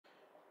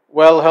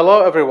Well,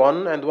 hello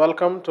everyone and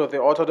welcome to the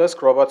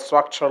Autodesk Robot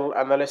Structural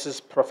Analysis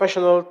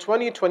Professional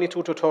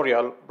 2022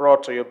 tutorial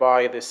brought to you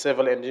by the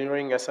Civil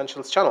Engineering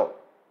Essentials channel.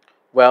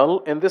 Well,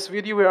 in this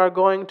video we are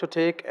going to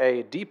take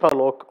a deeper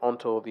look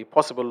onto the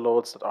possible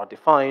loads that are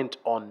defined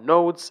on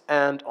nodes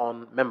and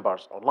on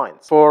members or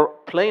lines. For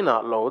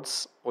planar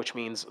loads, which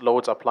means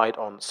loads applied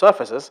on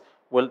surfaces,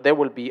 there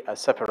will be a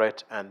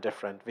separate and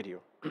different video.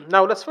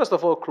 Now let's first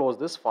of all close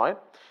this file.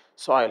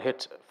 So I'll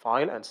hit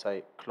File and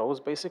say Close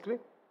basically.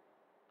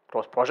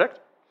 Close project.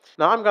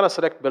 Now I'm going to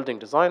select building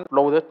design,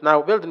 load it.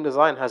 Now building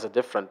design has a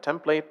different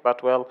template,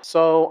 but well,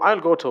 so I'll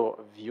go to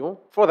view.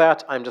 For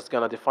that, I'm just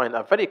going to define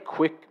a very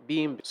quick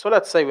beam. So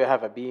let's say we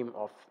have a beam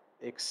of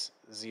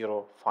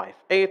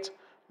x058,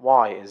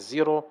 y is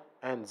 0,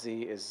 and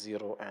z is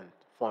 0 and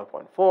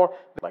 1.4,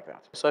 like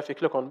that. So if you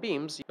click on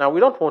beams, now we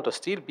don't want a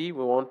steel beam,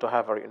 we want to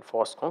have a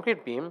reinforced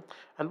concrete beam.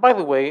 And by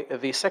the way,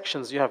 the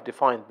sections you have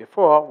defined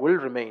before will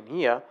remain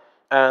here.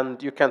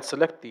 And you can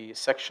select the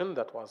section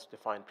that was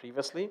defined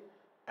previously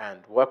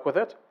and work with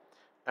it.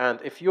 And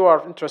if you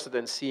are interested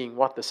in seeing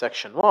what the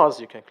section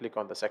was, you can click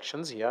on the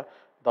sections here,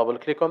 double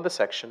click on the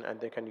section,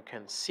 and you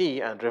can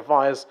see and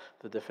revise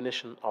the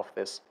definition of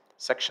this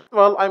section.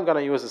 Well, I'm going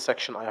to use the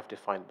section I have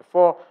defined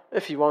before.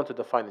 If you want to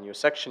define a new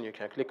section, you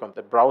can click on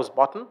the browse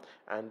button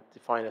and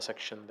define a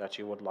section that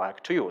you would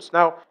like to use.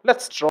 Now,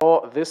 let's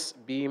draw this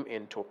beam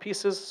into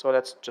pieces. So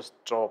let's just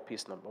draw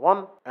piece number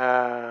 1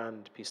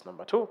 and piece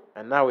number 2.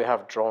 And now we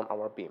have drawn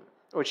our beam,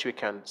 which we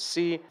can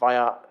see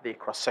via the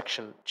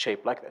cross-section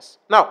shape like this.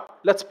 Now,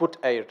 let's put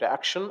a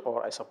reaction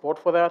or a support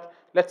for that.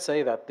 Let's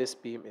say that this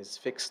beam is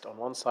fixed on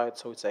one side,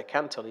 so it's a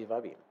cantilever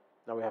beam.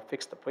 Now we have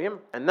fixed the beam,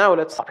 and now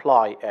let's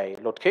apply a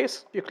load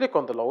case. You click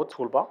on the load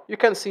toolbar. You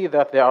can see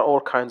that there are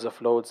all kinds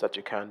of loads that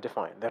you can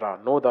define. There are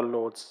nodal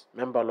loads,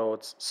 member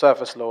loads,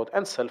 surface load,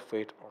 and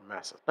self-weight or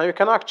masses. Now you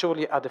can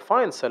actually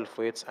define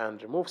self-weights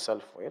and remove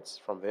self-weights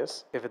from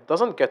this. If it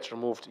doesn't get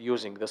removed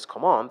using this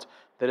command,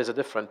 there is a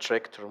different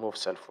trick to remove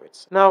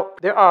self-weights. Now,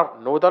 there are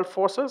nodal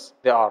forces,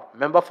 there are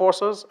member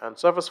forces, and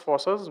surface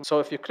forces. So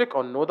if you click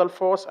on nodal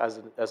force,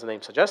 as the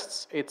name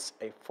suggests, it's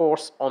a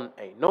force on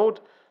a node.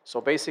 So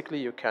basically,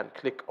 you can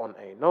click on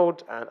a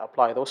node and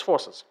apply those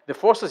forces. The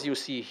forces you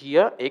see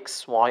here,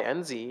 X, Y,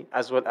 and Z,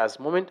 as well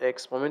as moment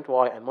X, moment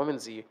Y, and moment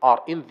Z,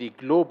 are in the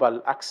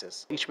global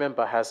axis. Each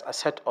member has a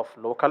set of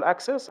local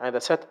axis and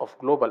a set of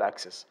global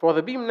axis. For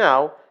the beam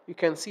now, you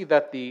can see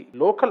that the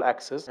local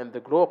axis and the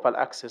global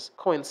axis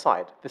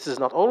coincide. This is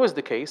not always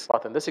the case,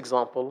 but in this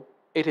example,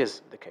 it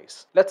is the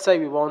case. Let's say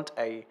we want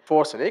a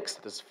force in X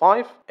that is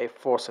 5, a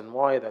force in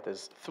Y that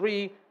is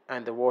 3,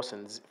 and the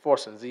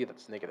force in Z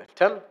that's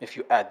 -10. If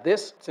you add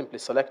this, simply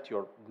select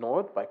your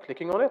node by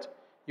clicking on it.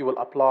 You will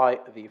apply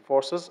the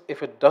forces.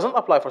 If it doesn't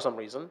apply for some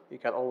reason, you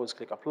can always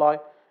click apply,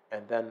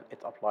 and then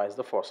it applies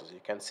the forces. You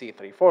can see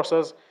 3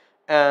 forces,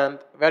 and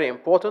very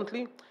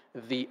importantly,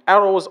 the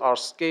arrows are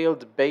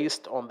scaled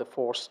based on the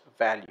force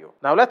value.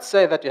 Now let's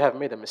say that you have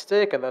made a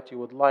mistake and that you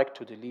would like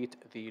to delete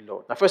the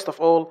load. Now first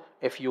of all,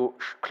 if you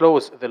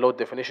close the load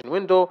definition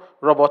window,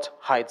 Robot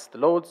hides the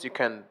loads. You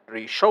can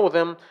re-show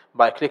them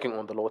by clicking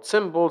on the load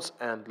symbols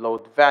and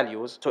load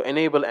values to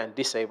enable and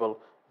disable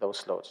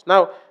those loads.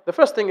 Now the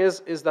first thing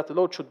is that the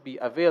load should be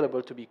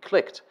available to be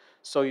clicked.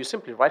 So you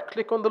simply right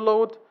click on the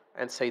load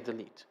and say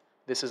delete.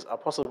 This is a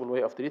possible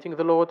way of deleting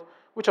the load,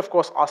 which of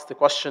course asks the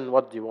question,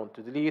 what do you want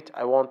to delete?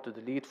 I want to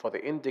delete for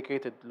the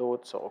indicated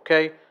load, so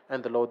okay,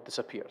 and the load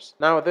disappears.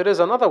 Now there is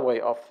another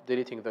way of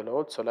deleting the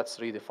load, so let's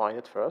redefine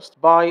it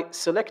first. By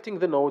selecting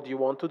the node you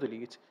want to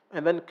delete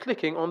and then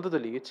clicking on the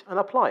delete and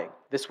applying.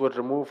 This will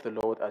remove the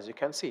load, as you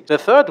can see. The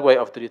third way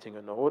of deleting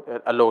a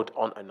load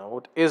on a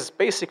node is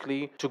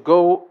basically to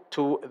go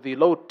to the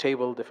load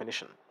table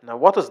definition. Now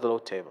what is the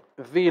load table?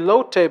 The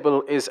load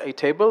table is a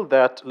table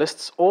that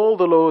lists all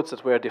the loads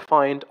that were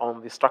defined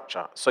on the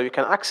structure. So you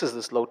can access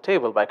this load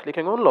table by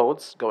clicking on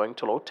loads, going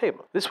to load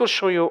table. This will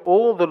show you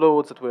all the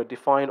loads that were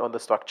defined on the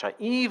structure,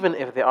 even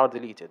if they are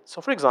deleted.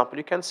 So for example,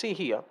 you can see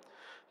here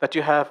that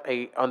you have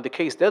on the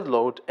case dead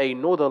load, a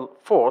nodal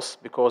force,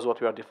 because what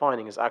we are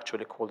defining is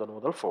actually called a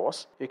nodal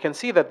force. You can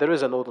see that there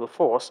is a nodal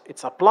force.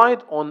 It's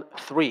applied on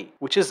 3,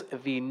 which is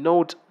the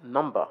node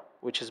number,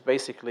 which is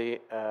basically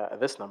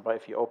this number.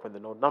 If you open the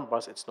node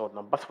numbers, it's node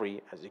number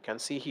 3, as you can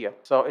see here.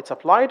 So it's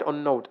applied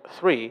on node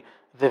 3.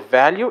 The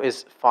value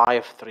is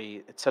 5,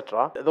 3,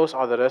 etc. Those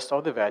are the rest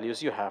of the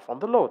values you have on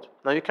the load.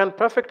 Now you can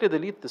perfectly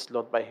delete this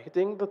load by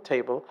hitting the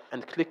table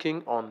and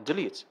clicking on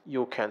delete.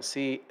 You can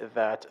see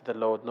that the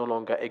load no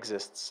longer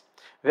exists.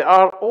 There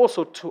are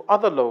also 2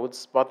 other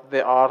loads, but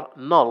they are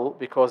null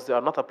because they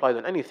are not applied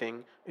on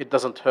anything. It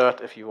doesn't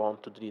hurt if you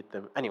want to delete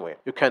them anyway.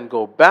 You can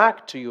go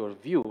back to your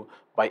view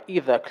by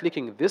either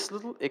clicking this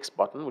little X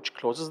button, which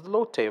closes the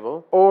load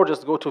table, or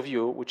just go to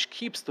view, which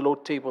keeps the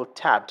load table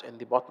tabbed in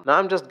the bottom. Now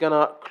I'm just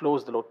gonna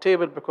close the load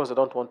table because I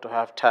don't want to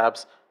have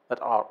tabs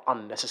that are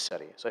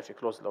unnecessary. So if you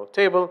close the load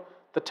table,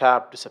 the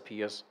tab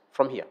disappears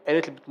from here. A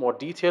little bit more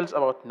details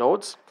about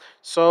nodes.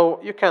 So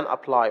you can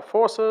apply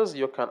forces,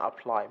 you can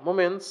apply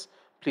moments,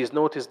 Please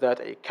notice that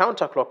a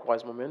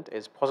counterclockwise moment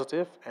is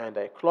positive and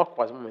a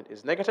clockwise moment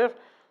is negative.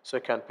 So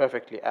you can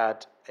perfectly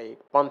add a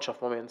bunch of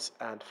moments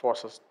and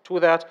forces to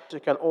that. You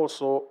can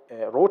also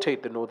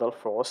rotate the nodal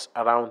force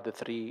around the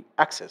 3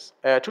 axes.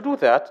 To do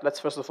that, let's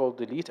first of all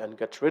delete and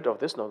get rid of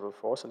this nodal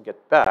force and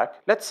get back.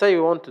 Let's say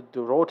we wanted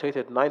to rotate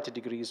it 90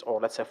 degrees,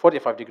 or let's say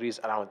 45 degrees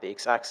around the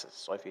x-axis.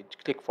 So if you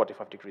click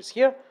 45 degrees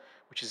here,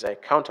 which is a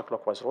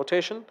counterclockwise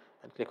rotation,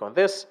 and click on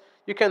this,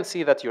 you can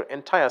see that your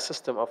entire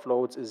system of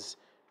loads is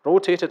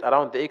rotated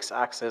around the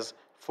x-axis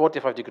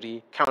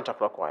 45-degree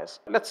counterclockwise.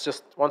 Let's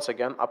just once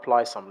again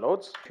apply some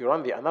loads. If you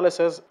run the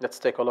analysis, let's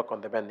take a look on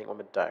the bending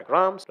moment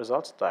diagrams,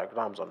 results,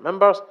 diagrams on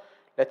members.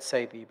 Let's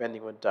say the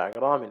bending moment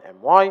diagram in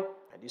MY,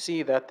 and you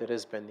see that there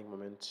is bending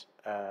moment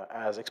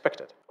as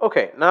expected.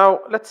 Okay, now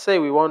let's say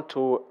we want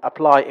to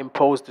apply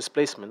imposed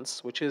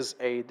displacements, which is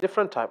a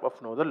different type of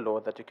nodal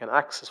load that you can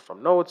access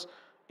from nodes.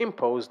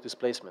 Imposed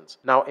displacements.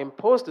 Now,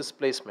 imposed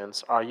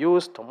displacements are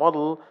used to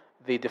model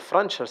the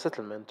differential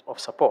settlement of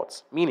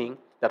supports, meaning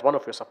that one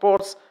of your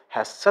supports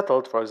has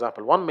settled, for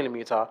example, 1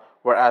 millimeter,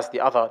 whereas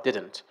the other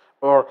didn't.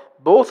 Or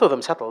both of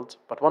them settled,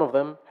 but one of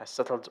them has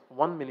settled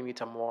 1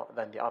 millimeter more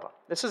than the other.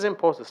 This is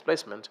imposed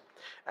displacement,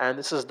 and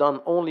this is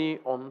done only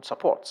on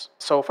supports.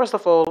 So first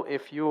of all,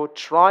 if you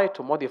try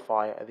to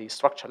modify the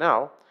structure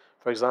now,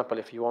 for example,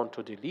 if you want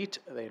to delete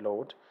the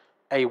load,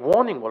 a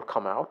warning will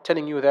come out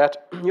telling you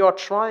that you are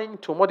trying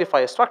to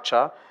modify a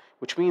structure,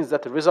 which means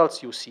that the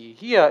results you see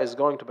here is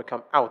going to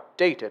become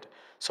outdated.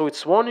 So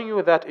it's warning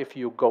you that if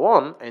you go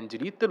on and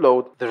delete the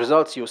load, the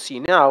results you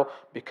see now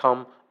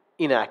become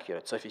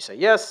inaccurate. So if you say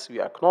yes, we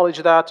acknowledge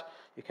that,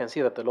 you can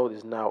see that the load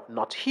is now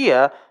not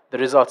here. The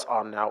results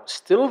are now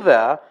still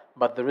there,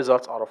 but the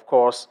results are, of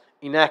course,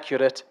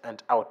 inaccurate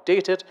and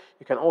outdated.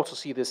 You can also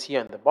see this here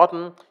in the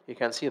bottom. You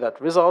can see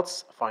that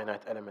results,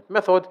 finite element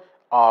method,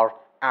 are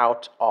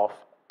out of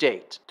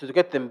date. To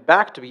get them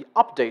back to be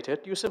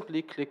updated, you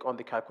simply click on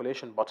the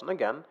calculation button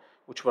again,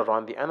 which will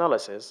run the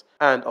analysis.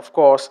 And of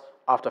course,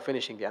 after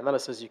finishing the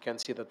analysis, you can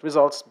see that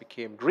results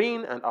became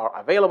green and are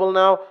available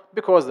now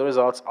because the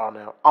results are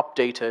now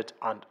updated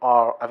and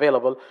are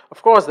available.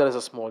 Of course, there is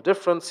a small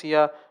difference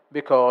here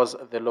because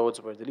the loads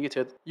were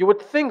deleted. You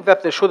would think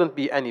that there shouldn't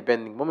be any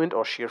bending moment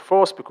or shear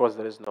force because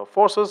there is no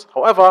forces.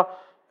 However,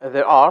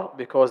 there are,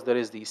 because there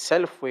is the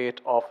self-weight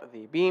of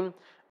the beam,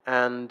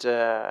 and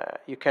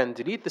you can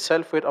delete the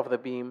self-weight of the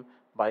beam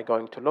by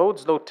going to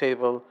loads, load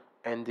table,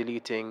 and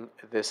deleting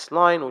this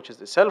line, which is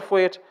the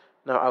self-weight.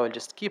 Now I will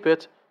just keep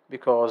it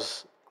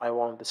because I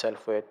want the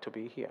self-weight to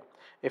be here.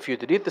 If you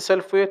delete the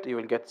self-weight, you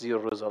will get 0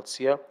 results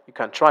here. You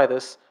can try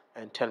this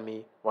and tell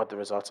me what the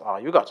results are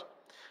you got.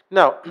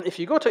 Now, if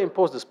you go to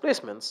impose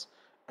displacements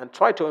and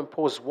try to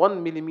impose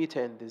 1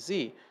 millimeter in the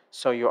Z,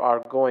 so you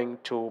are going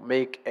to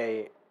make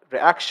a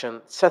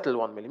reaction settle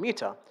 1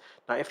 millimeter.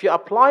 Now, if you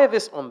apply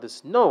this on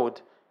this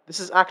node, this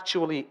is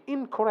actually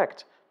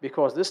incorrect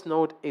because this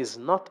node is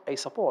not a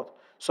support.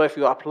 So if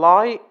you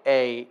apply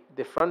a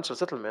differential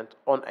settlement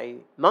on a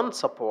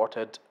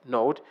non-supported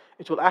node,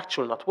 it will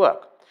actually not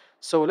work.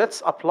 So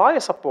let's apply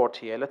a support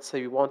here. Let's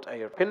say we want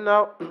a pin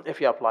now. If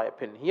you apply a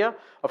pin here,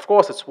 of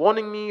course, it's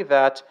warning me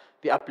that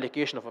the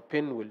application of a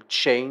pin will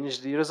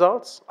change the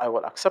results. I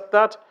will accept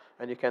that.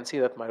 And you can see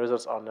that my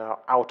results are now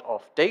out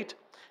of date.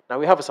 Now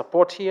we have a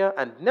support here,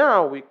 and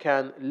now we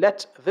can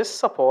let this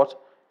support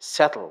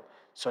settle.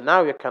 So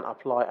now we can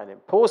apply an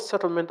imposed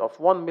settlement of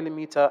 1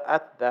 millimeter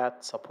at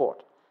that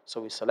support.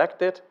 So we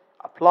select it,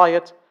 apply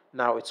it.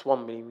 Now it's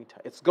 1 millimeter.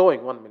 It's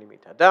going 1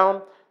 millimeter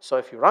down. So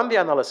if you run the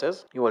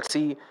analysis, you will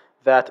see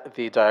that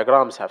the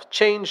diagrams have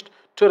changed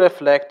to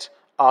reflect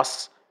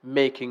us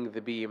making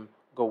the beam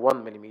go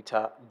 1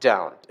 millimeter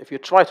down. If you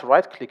try to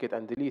right-click it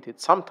and delete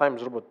it,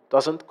 sometimes Robot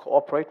doesn't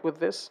cooperate with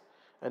this.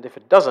 And if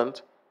it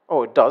doesn't,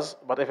 oh, it does,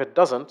 but if it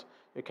doesn't,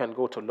 you can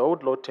go to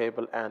load, load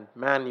table, and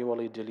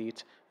manually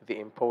delete the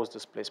imposed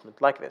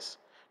displacement like this.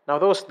 Now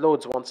those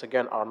loads, once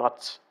again, are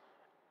not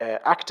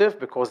active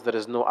because there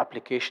is no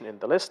application in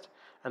the list.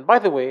 And by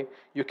the way,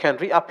 you can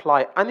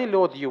reapply any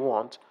load you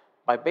want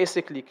by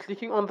basically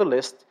clicking on the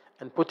list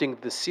and putting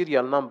the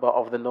serial number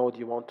of the node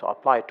you want to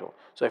apply to.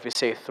 So if you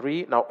say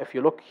 3, now if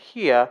you look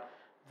here,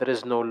 there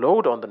is no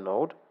load on the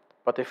node,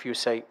 but if you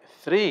say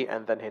 3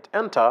 and then hit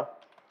enter,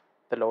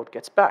 the load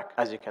gets back,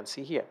 as you can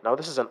see here. Now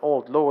this is an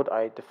old load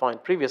I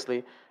defined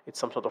previously. It's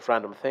some sort of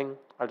random thing.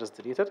 I'll just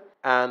delete it.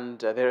 And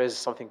there is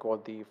something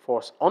called the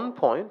force on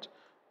point,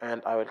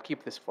 and I will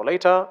keep this for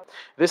later.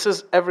 This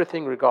is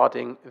everything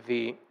regarding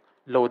the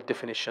load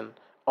definition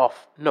of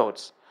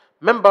nodes.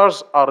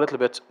 Members are a little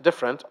bit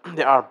different.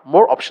 There are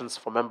more options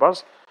for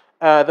members.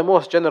 The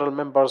most general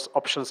members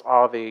options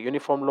are the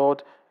uniform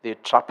load, the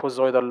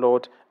trapezoidal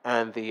load,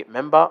 and the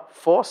member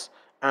force.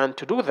 And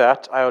to do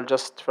that, I will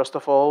just first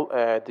of all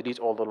delete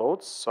all the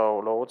loads. So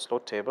loads,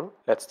 load table.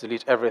 Let's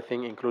delete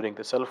everything, including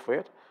the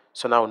self-weight.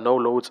 So now no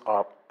loads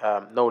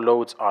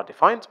are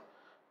defined.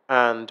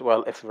 And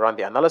well, if we run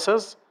the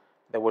analysis,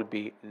 there will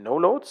be no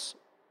loads.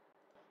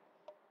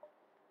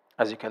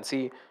 As you can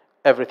see,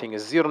 everything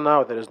is 0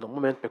 now. There is no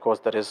moment because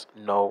there is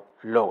no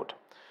load.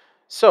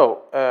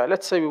 So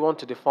let's say we want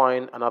to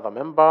define another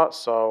member.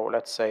 So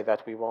let's say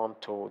that we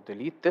want to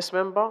delete this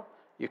member.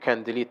 You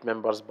can delete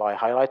members by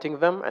highlighting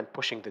them and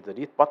pushing the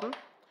delete button.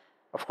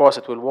 Of course,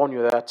 it will warn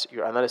you that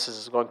your analysis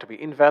is going to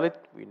be invalid.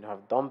 We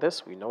have done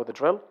this. We know the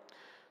drill.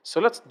 So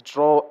let's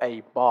draw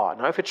a bar.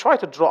 Now, if you try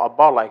to draw a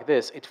bar like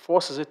this, it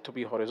forces it to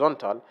be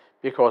horizontal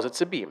because it's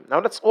a beam.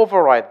 Now, let's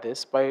override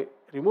this by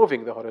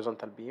removing the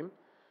horizontal beam.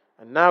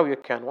 And now you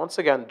can once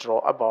again draw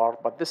a bar,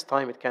 but this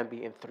time it can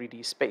be in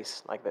 3D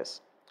space like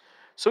this.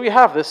 So we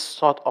have this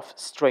sort of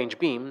strange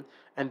beam,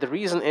 and the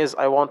reason is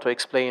I want to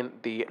explain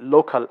the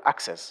local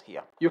axis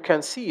here. You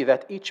can see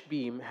that each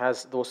beam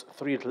has those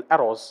three little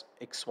arrows,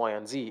 X, Y,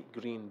 and Z,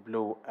 green,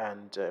 blue,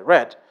 and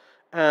red,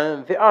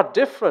 and they are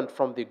different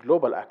from the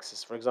global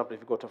axis. For example,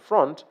 if you go to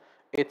front,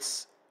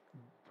 it's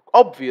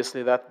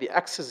obviously that the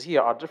axes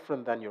here are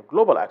different than your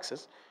global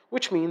axis,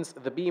 which means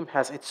the beam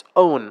has its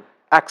own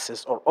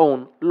axis or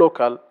own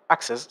local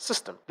axis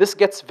system. This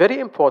gets very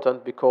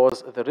important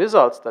because the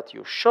results that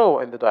you show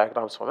in the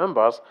diagrams for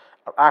members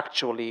are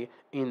actually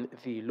in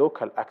the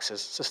local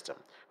axis system.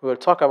 We will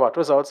talk about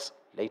results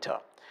later.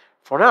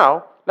 For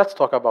now, let's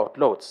talk about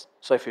loads.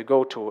 So if you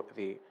go to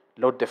the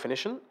load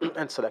definition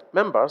and select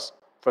members,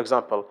 for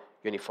example,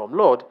 uniform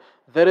load,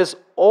 there is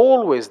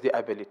always the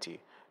ability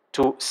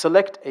to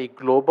select a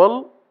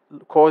global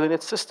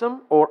coordinate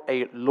system or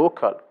a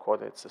local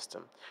coordinate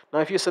system. Now,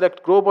 if you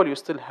select global, you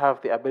still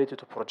have the ability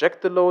to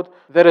project the load.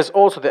 There is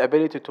also the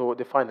ability to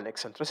define an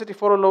eccentricity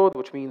for a load,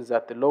 which means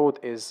that the load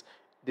is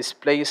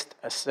displaced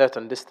a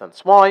certain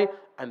distance y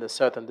and a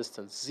certain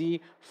distance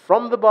z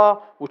from the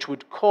bar, which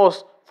would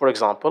cause, for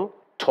example,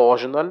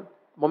 torsional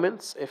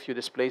moments if you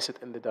displace it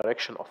in the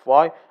direction of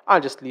y. I'll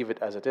just leave it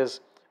as it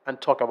is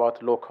and talk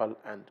about local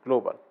and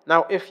global.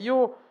 Now, if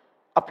you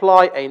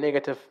apply a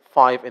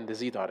 -5 in the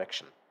z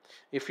direction,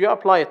 if you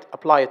apply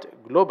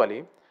it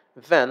globally,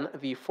 then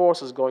the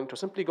force is going to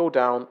simply go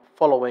down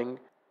following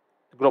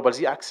the global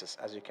z-axis,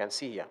 as you can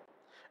see here.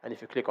 And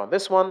if you click on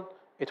this one,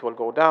 it will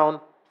go down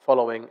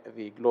following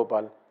the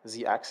global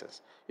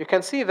z-axis. You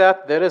can see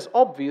that there is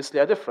obviously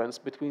a difference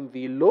between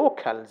the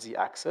local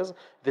z-axis,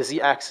 the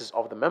z-axis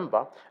of the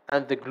member,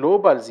 and the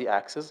global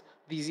z-axis,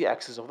 the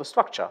z-axis of the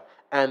structure.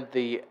 And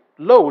the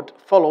load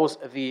follows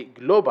the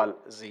global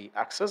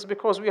z-axis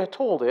because we are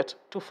told it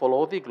to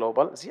follow the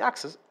global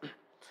z-axis.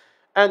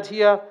 And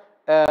here,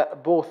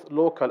 both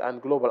local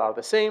and global are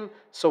the same,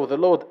 so the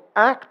load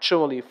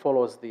actually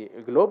follows the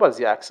global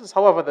z-axis.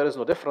 However, there is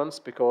no difference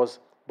because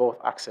both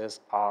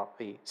axes are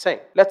the same.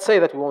 Let's say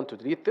that we want to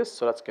delete this,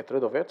 so let's get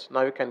rid of it.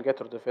 Now you can get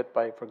rid of it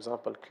by, for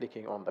example,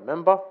 clicking on the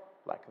member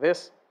like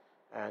this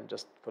and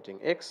just putting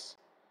X.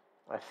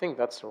 I think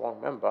that's the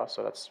wrong member,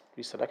 so let's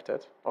reselect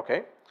it.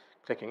 Okay,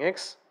 clicking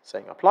X,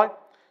 saying apply.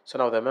 So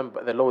now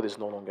the load is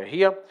no longer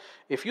here.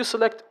 If you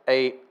select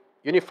a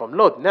uniform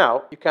load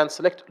now, you can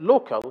select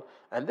local,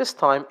 and this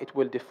time it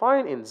will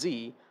define in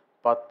Z,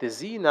 but the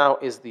Z now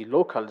is the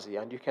local Z,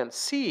 and you can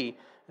see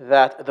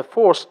that the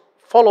force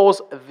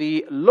follows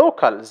the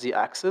local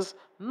Z-axis,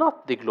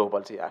 not the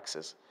global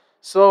Z-axis.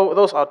 So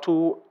those are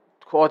two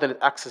coordinate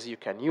axes you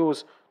can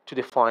use to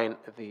define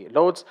the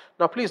loads.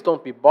 Now please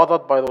don't be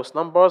bothered by those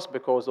numbers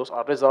because those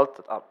are results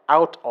that are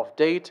out of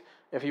date.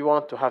 If you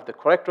want to have the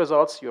correct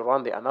results, you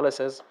run the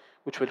analysis,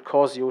 which will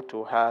cause you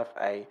to have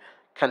a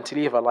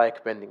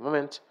cantilever-like bending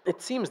moment.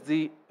 It seems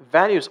the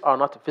values are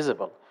not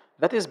visible.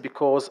 That is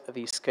because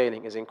the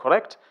scaling is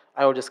incorrect.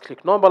 I will just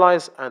click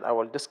normalize and I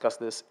will discuss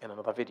this in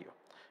another video.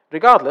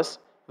 Regardless,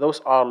 those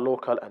are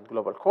local and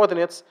global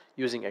coordinates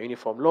using a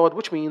uniform load,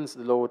 which means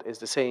the load is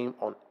the same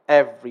on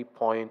every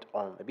point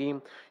on the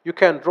beam. You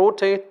can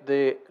rotate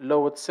the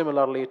load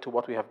similarly to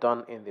what we have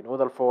done in the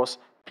nodal force.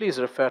 Please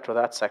refer to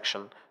that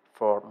section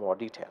for more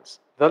details.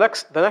 The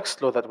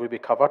next load that will be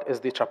covered is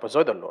the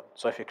trapezoidal load.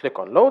 So if you click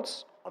on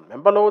loads, on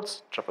member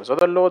loads,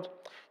 trapezoidal load,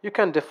 you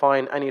can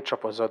define any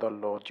trapezoidal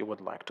load you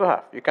would like to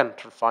have. You can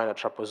define a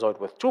trapezoid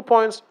with 2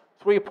 points,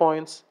 3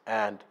 points,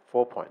 and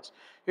 4 points.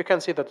 You can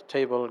see that the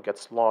table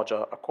gets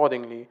larger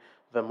accordingly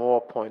the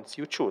more points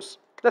you choose.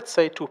 Let's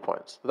say 2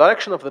 points. The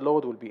direction of the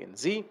load will be in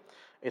Z.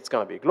 It's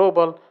going to be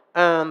global,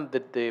 and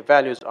the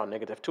values are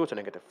 -2 to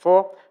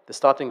 -4. The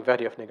starting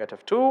value of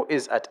 -2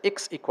 is at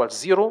x equals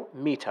 0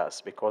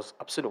 meters because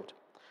absolute.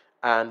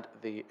 And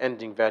the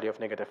ending value of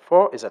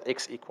 -4 is at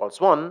x equals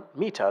 1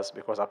 meters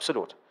because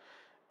absolute.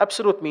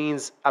 Absolute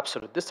means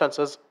absolute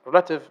distances.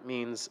 Relative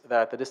means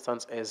that the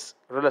distance is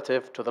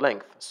relative to the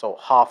length. So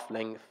half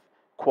length,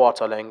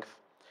 quarter length,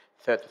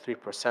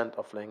 33%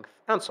 of length,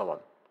 and so on.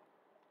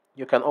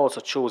 You can also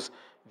choose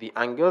the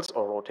angles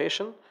or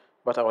rotation,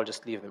 but I will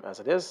just leave them as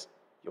it is.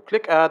 You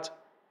click add,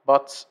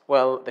 but,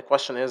 well, the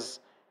question is,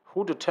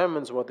 who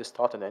determines what the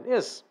start and end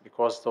is?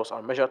 Because those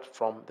are measured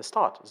from the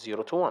start,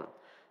 0 to 1.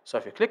 So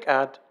if you click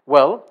add,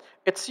 well,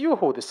 it's you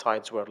who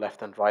decides where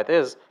left and right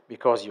is,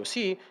 because you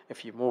see,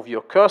 if you move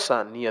your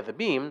cursor near the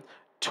beam,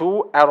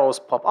 2 arrows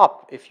pop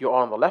up. If you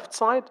are on the left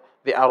side,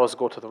 the arrows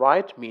go to the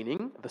right,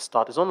 meaning the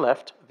start is on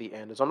left, the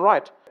end is on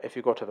right. If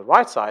you go to the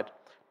right side,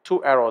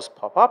 2 arrows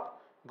pop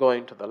up,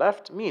 going to the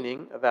left,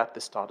 meaning that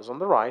the start is on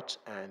the right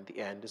and the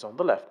end is on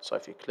the left. So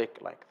if you click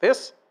like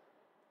this,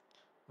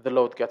 the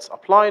load gets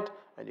applied,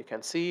 and you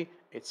can see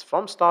it's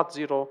from start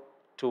 0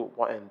 to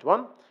end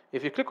 1.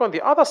 If you click on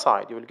the other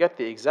side, you will get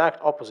the exact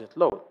opposite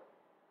load.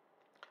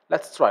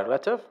 Let's try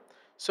relative.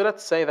 So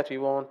let's say that we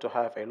want to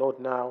have a load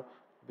now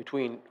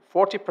between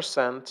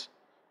 40%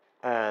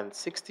 and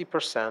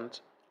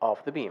 60%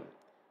 of the beam,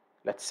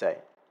 let's say.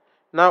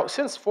 Now,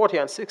 since 40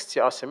 and 60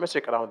 are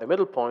symmetric around the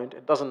middle point,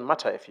 it doesn't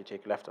matter if you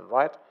take left and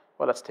right.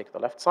 Well, let's take the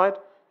left side.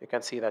 You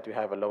can see that we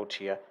have a load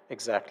here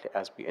exactly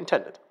as we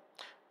intended.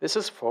 This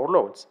is for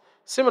loads.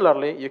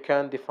 Similarly, you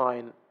can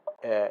define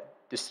a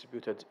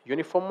distributed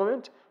uniform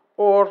moment,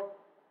 or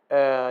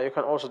you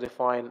can also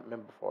define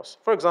member force.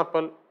 For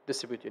example,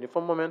 distributed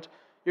uniform moment,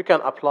 you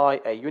can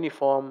apply a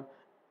uniform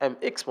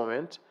mx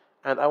moment,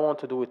 and I want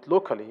to do it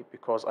locally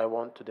because I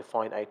want to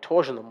define a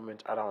torsional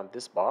moment around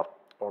this bar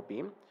or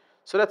beam.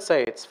 So let's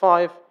say it's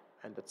 5,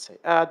 and let's say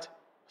add,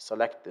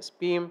 select this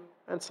beam,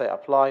 and say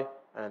apply,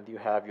 and you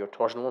have your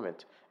torsional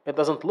moment. It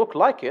doesn't look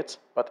like it,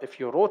 but if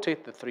you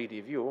rotate the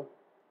 3D view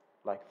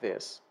like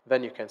this,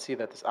 then you can see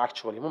that it's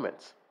actually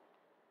moments.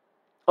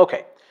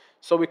 Okay,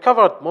 so we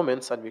covered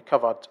moments and we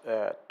covered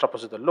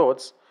trapezoidal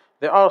loads.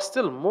 There are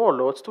still more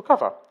loads to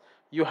cover.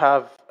 You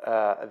have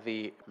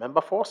the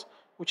member force,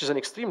 which is an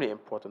extremely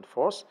important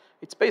force.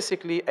 It's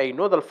basically a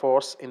nodal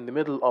force in the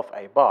middle of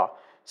a bar.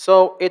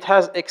 So it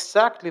has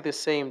exactly the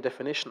same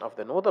definition of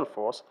the nodal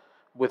force,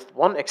 with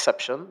one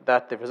exception,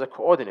 that there is a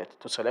coordinate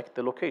to select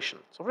the location.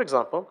 So for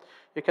example,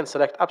 you can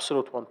select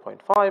absolute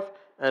 1.5,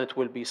 and it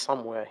will be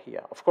somewhere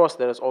here. Of course,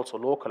 there is also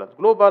local and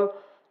global.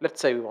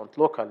 Let's say we want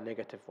local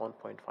negative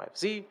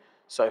 1.5z.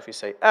 So if we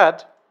say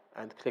add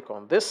and click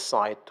on this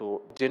side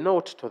to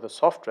denote to the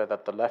software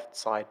that the left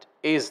side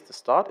is the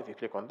start, if you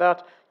click on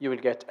that, you will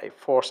get a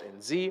force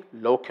in z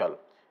local.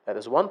 That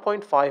is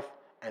 1.5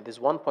 and is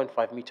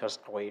 1.5 meters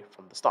away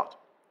from the start.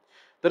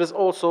 There is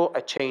also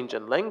a change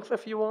in length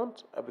if you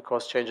want,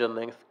 because change in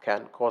length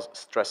can cause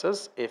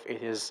stresses if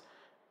it is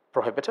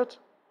prohibited.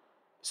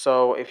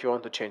 So if you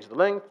want to change the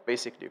length,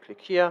 basically you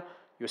click here,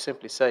 you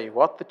simply say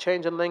what the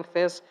change in length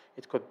is.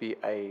 It could be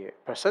a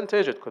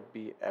percentage, it could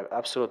be an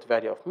absolute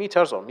value of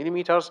meters or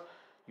millimeters.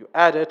 You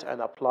add it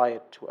and apply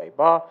it to a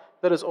bar.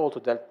 There is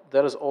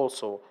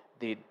also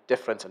the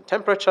difference in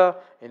temperature.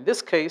 In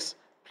this case,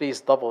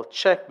 please double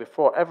check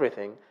before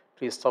everything.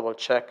 Please double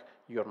check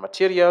your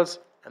materials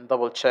and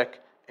double check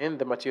in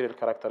the material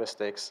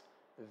characteristics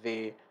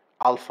the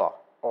alpha,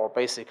 or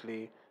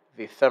basically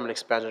the thermal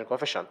expansion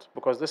coefficient,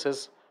 because this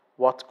is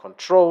what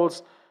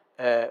controls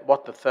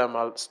what the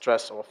thermal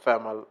stress or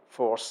thermal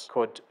force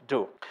could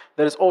do.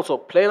 There is also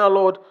planar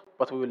load,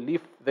 but we will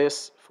leave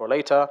this for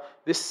later.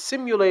 This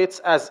simulates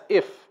as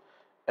if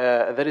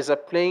there is a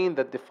plane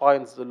that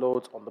defines the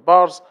loads on the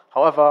bars.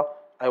 However,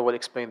 I will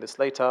explain this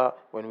later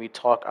when we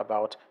talk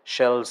about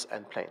shells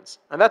and planes.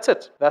 And that's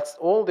it. That's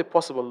all the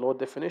possible load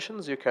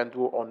definitions you can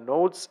do on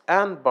nodes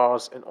and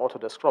bars in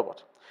Autodesk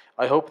Robot.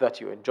 I hope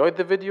that you enjoyed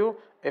the video.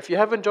 If you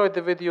have enjoyed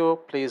the video,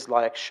 please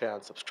like, share,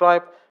 and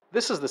subscribe.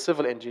 This is the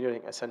Civil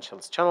Engineering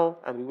Essentials channel,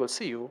 and we will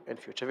see you in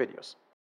future videos.